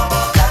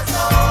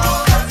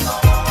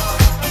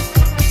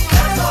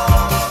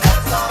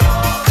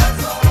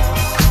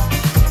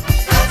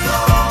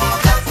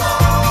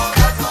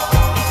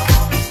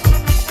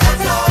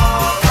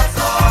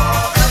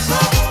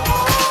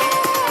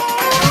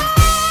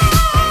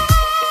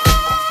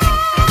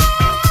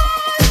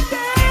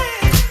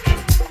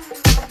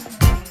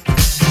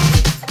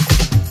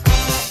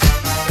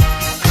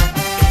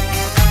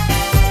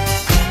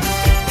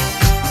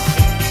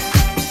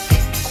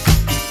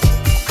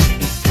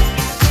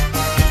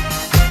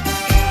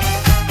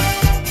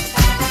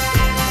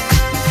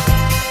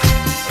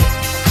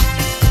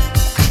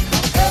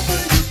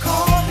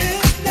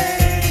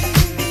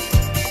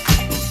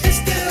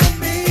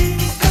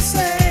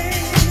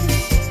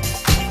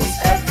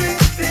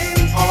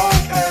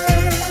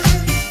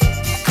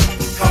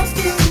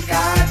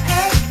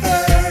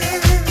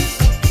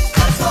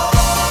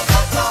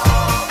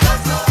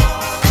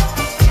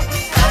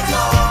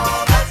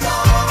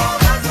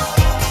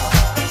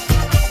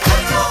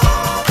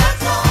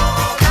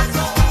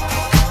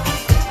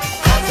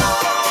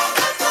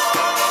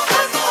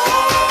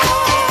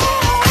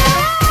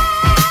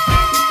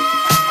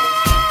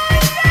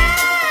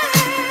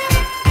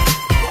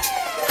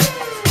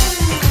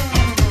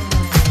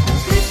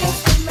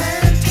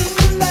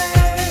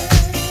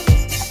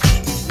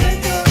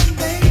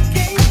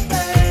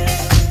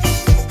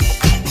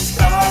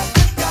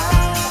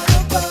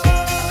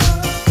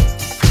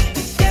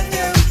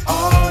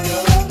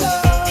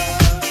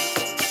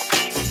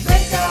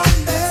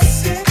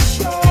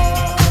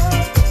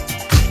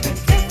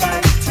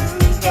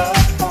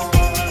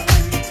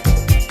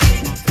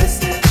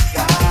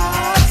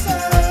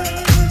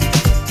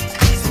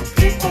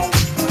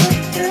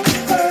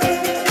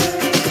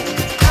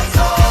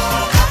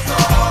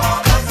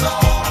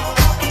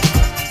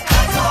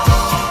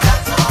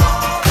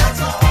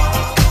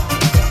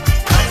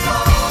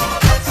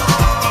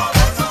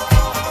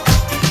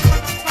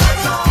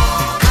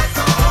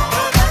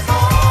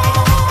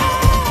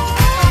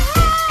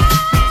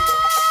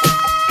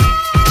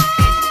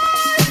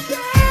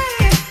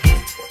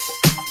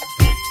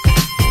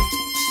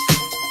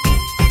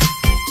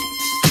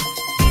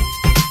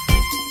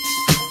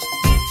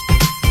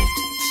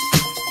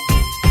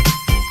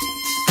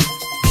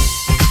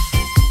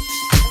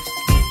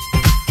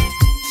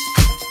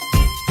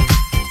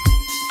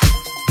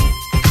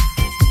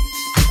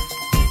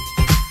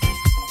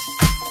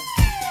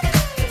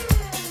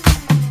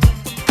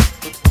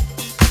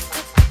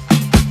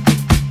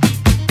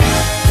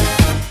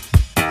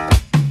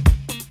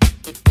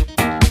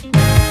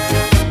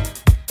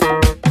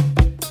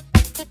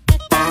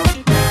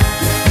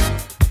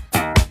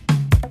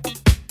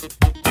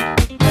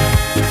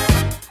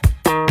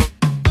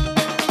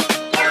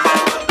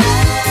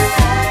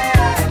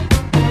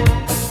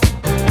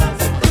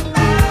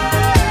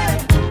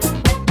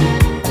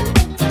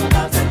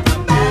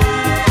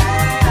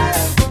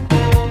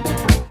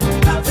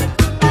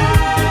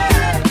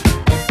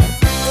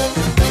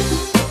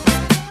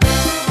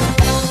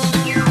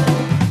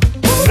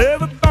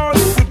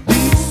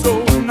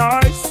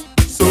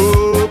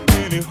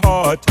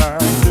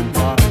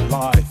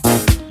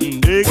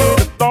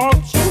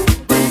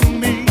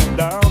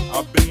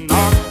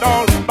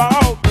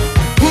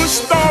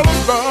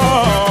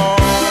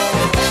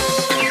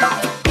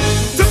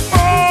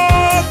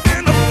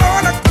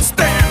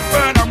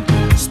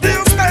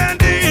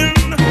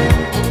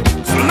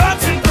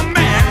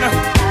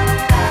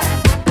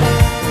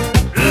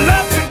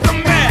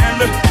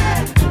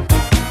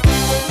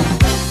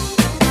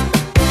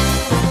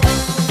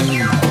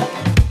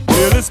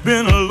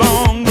 been a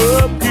long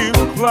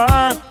uphill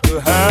climb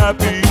to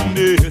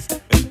happiness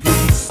and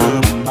peace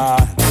of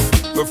mind.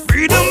 For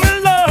freedom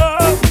and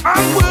love,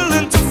 I'm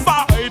willing to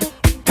fight.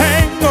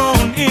 Hang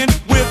on in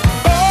with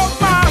all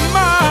my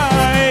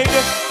might.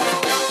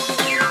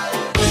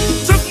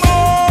 Took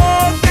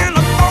more than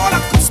I thought I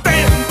could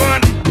stand,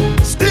 but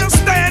still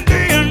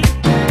standing.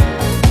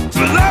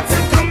 So love's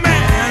in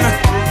command.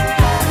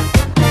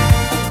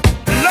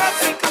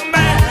 Love's in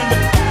command.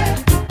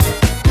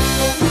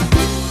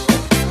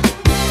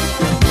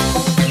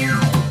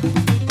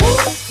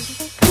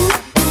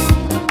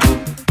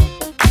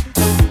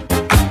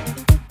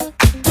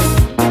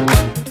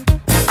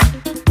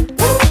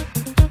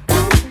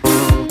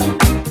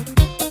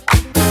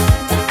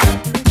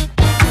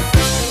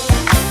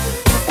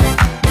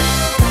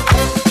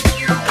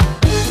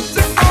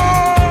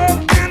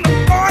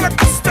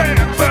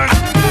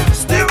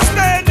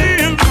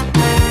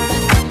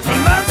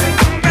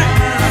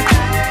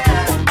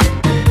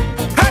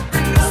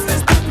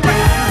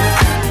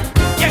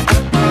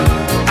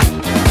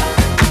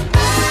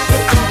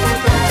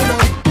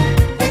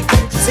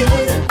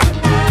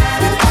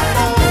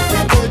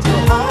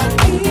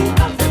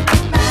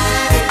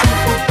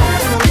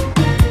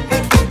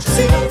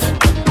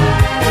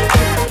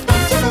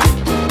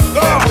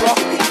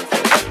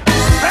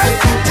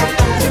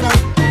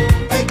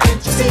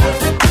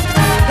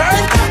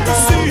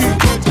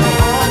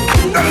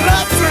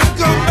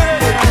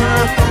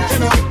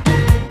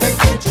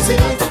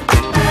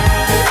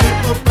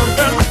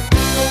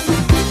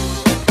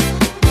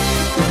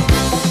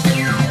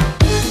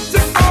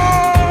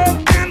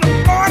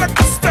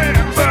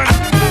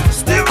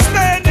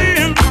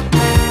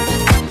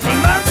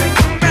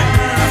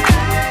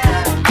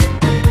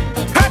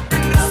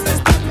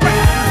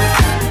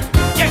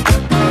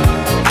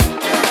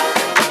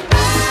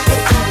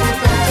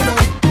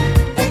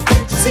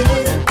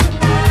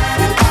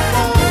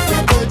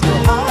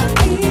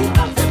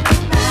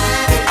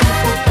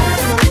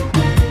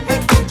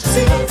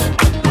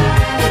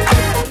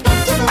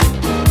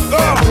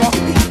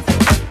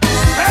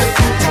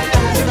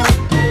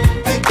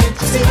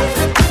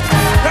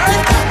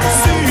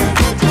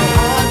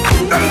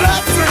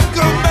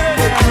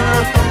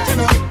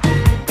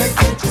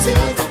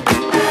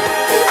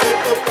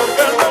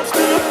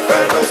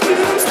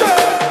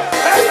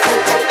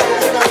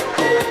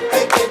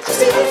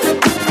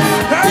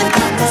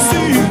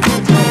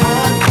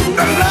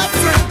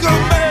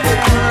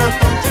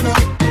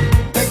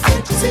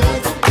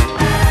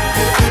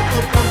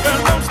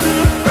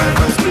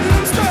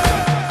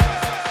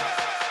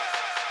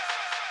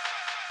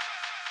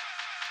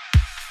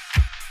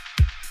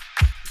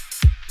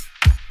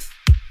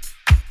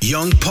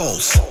 Young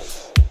Pulse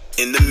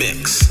in the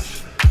mix.